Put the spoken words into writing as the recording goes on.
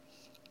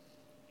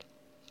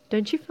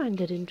Don't you find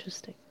it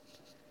interesting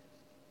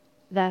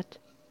that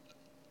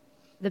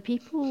the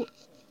people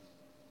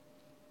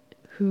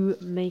who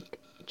make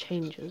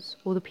changes,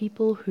 or the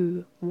people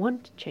who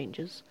want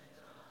changes,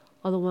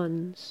 are the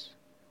ones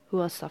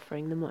who are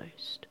suffering the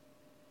most?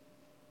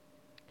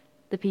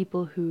 The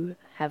people who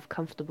have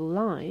comfortable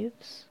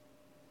lives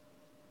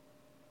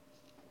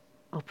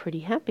are pretty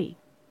happy.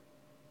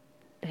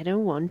 They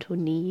don't want or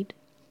need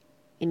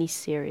any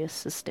serious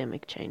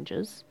systemic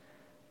changes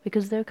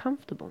because they're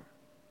comfortable.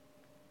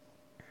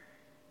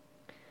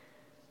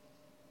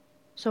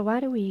 So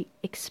why do we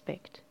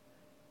expect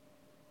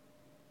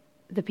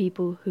the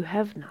people who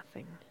have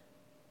nothing,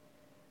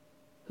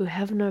 who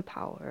have no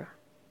power,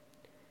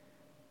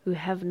 who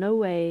have no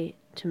way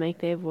to make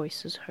their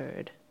voices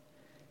heard,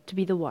 to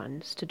be the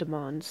ones to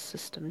demand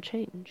system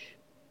change?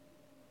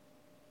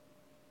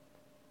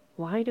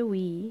 Why do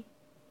we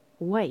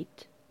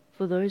wait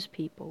for those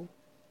people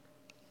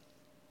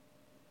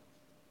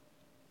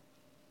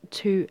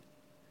to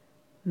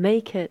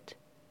make it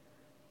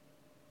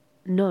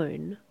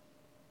known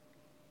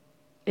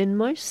in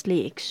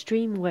mostly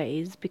extreme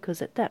ways,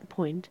 because at that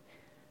point,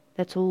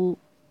 that's all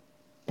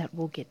that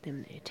will get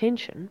them their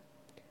attention,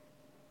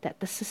 that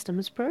the system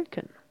is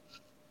broken?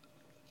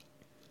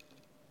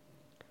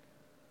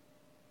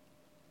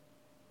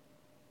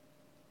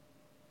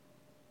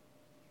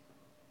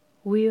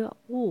 We are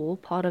all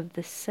part of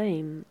the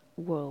same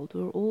world.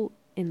 We're all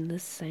in the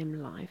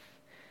same life.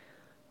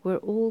 We're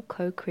all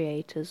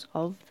co-creators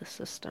of the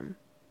system.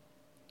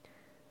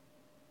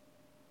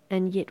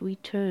 And yet we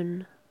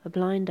turn a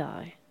blind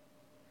eye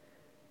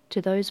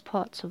to those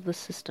parts of the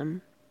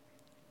system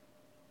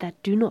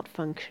that do not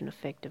function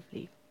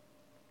effectively,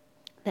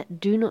 that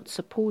do not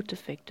support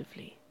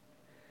effectively,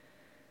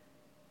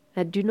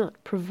 that do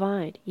not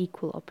provide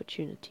equal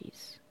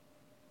opportunities.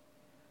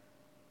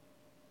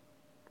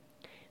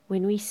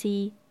 When we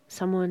see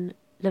someone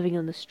living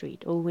on the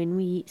street, or when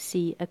we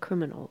see a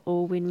criminal,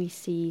 or when we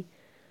see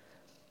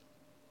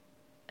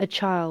a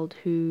child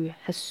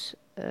who's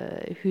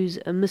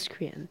a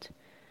miscreant,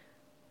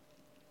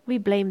 we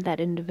blame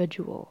that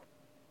individual.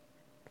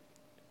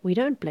 We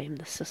don't blame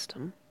the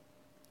system,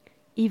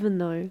 even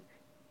though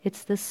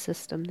it's this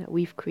system that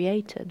we've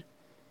created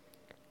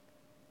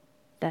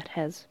that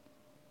has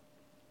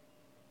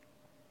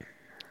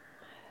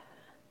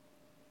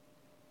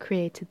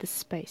created the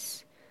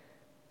space,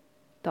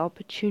 the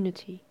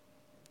opportunity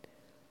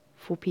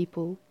for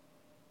people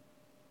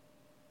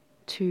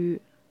to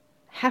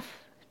have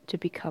to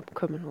become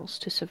criminals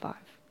to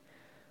survive,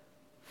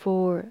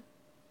 for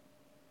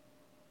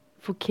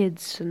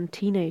kids and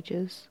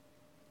teenagers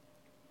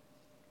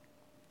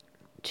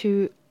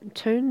to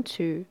turn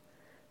to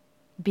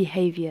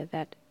behavior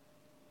that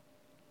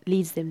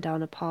leads them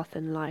down a path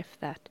in life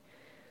that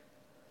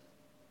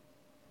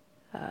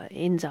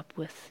ends up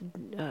with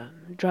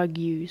drug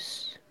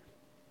use,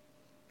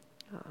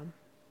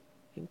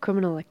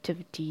 criminal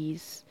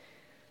activities,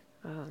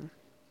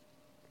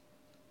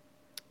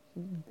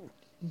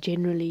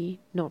 generally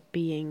not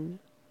being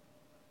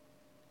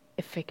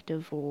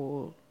effective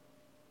or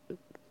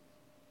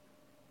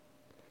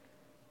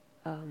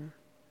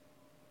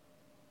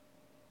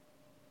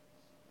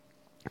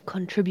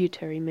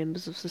contributory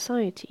members of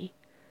society.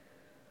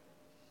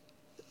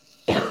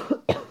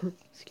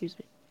 Excuse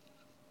me.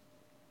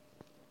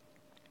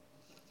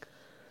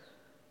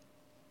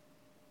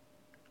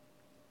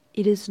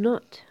 It is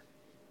not,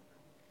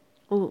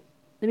 or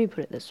let me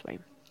put it this way.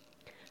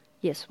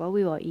 Yes, while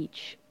we are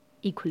each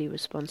equally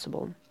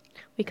responsible,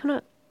 we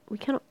cannot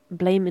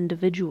blame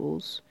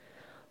individuals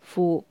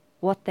for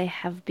what they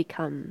have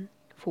become,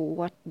 for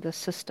what the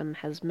system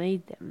has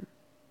made them.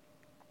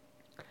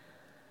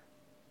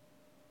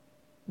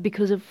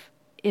 Because if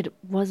it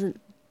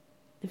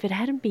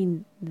hadn't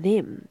been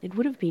them, it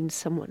would have been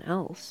someone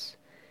else.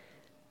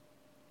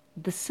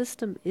 The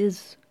system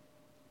is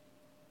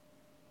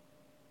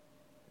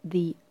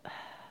the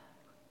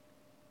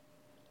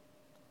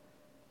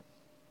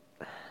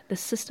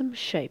system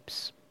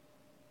shapes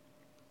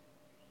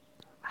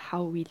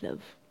how we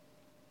live,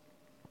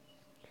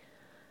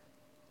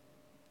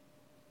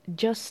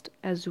 just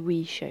as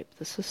we shape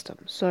the system.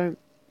 So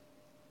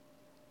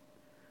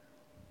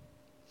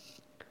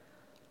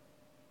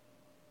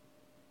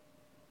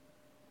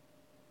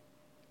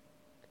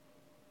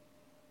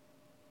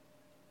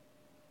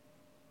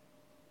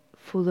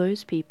for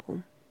those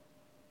people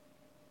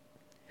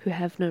who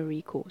have no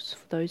recourse,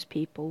 for those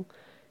people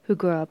who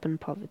grow up in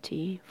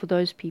poverty, for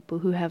those people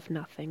who have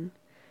nothing,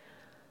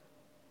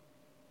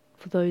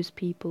 for those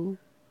people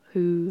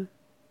who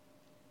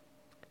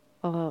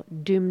are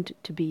doomed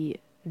to be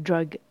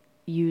drug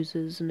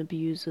users and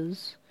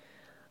abusers,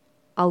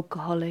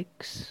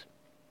 alcoholics,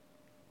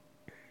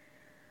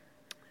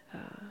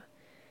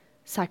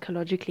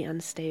 psychologically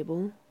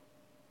unstable,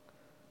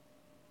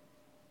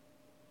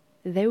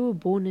 they were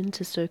born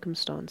into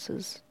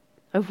circumstances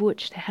of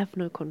which they have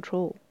no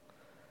control.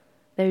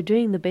 They're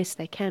doing the best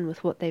they can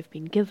with what they've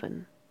been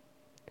given.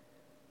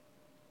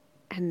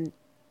 And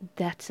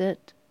that's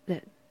it.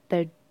 That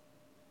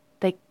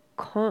they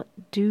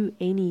can't do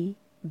any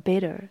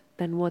better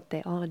than what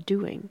they are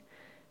doing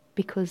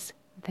because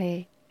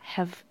they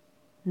have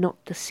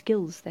not the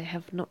skills, they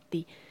have not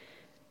the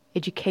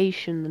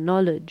education, the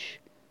knowledge.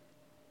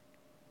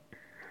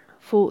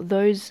 For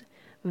those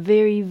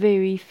very,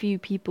 very few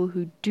people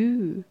who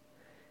do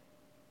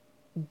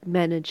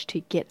manage to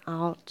get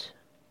out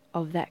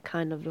of that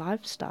kind of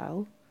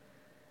lifestyle,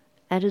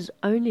 it is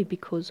only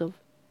because of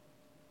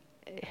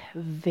a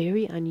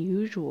very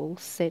unusual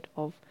set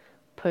of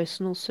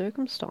personal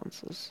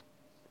circumstances.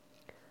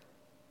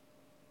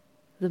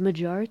 The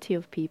majority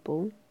of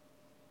people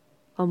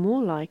are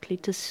more likely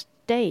to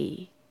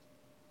stay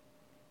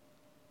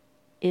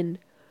in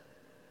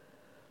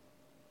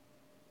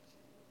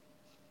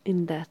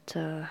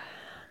that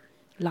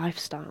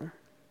lifestyle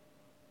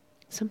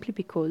simply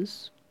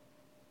because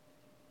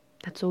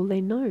that's all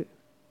they know.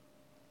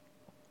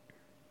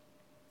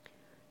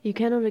 You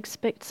cannot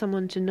expect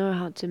someone to know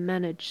how to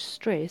manage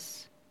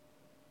stress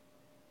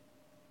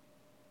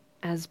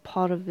as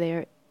part of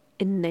their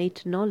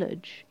innate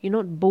knowledge. You're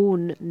not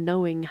born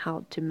knowing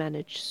how to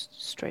manage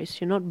stress.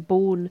 You're not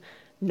born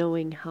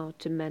knowing how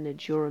to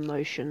manage your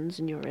emotions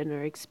and your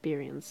inner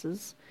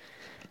experiences.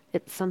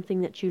 It's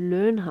something that you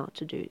learn how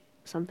to do,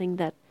 something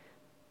that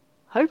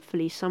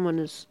hopefully someone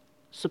is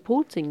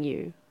supporting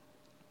you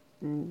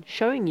and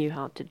showing you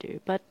how to do.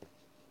 But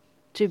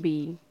to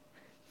be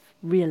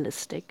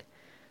realistic,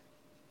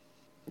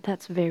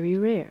 that's very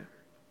rare.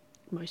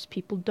 Most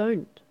people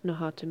don't know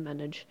how to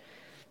manage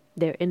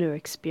their inner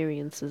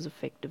experiences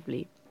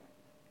effectively.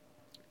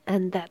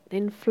 And that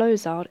then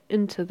flows out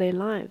into their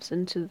lives,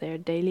 into their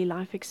daily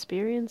life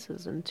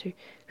experiences, into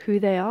who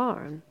they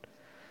are and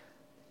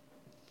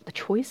the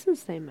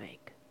choices they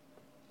make.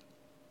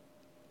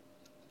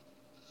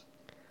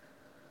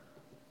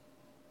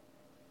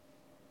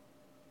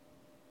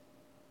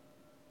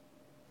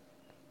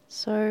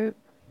 So,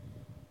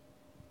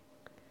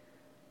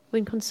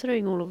 when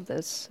considering all of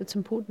this, it's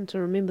important to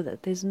remember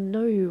that there's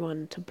no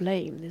one to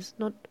blame. There's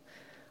not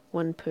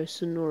one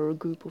person or a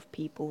group of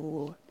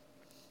people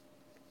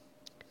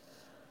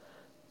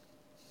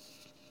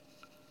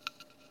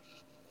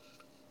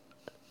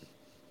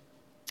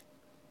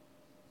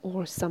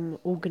or some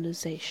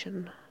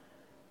organization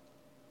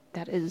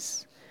that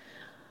is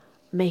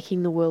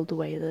making the world the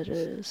way that it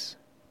is.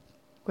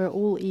 We're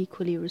all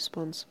equally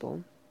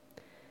responsible.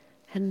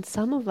 And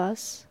some of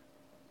us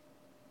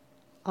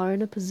are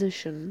in a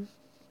position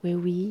where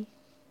we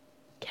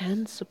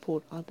can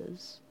support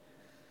others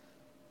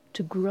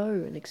to grow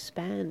and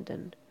expand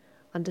and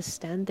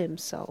understand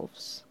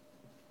themselves,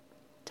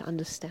 to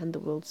understand the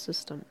world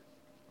system.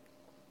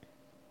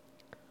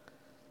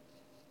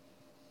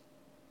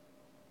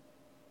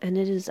 And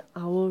it is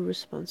our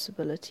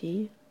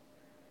responsibility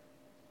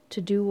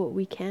to do what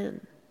we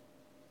can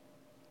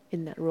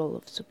in that role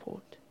of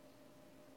support.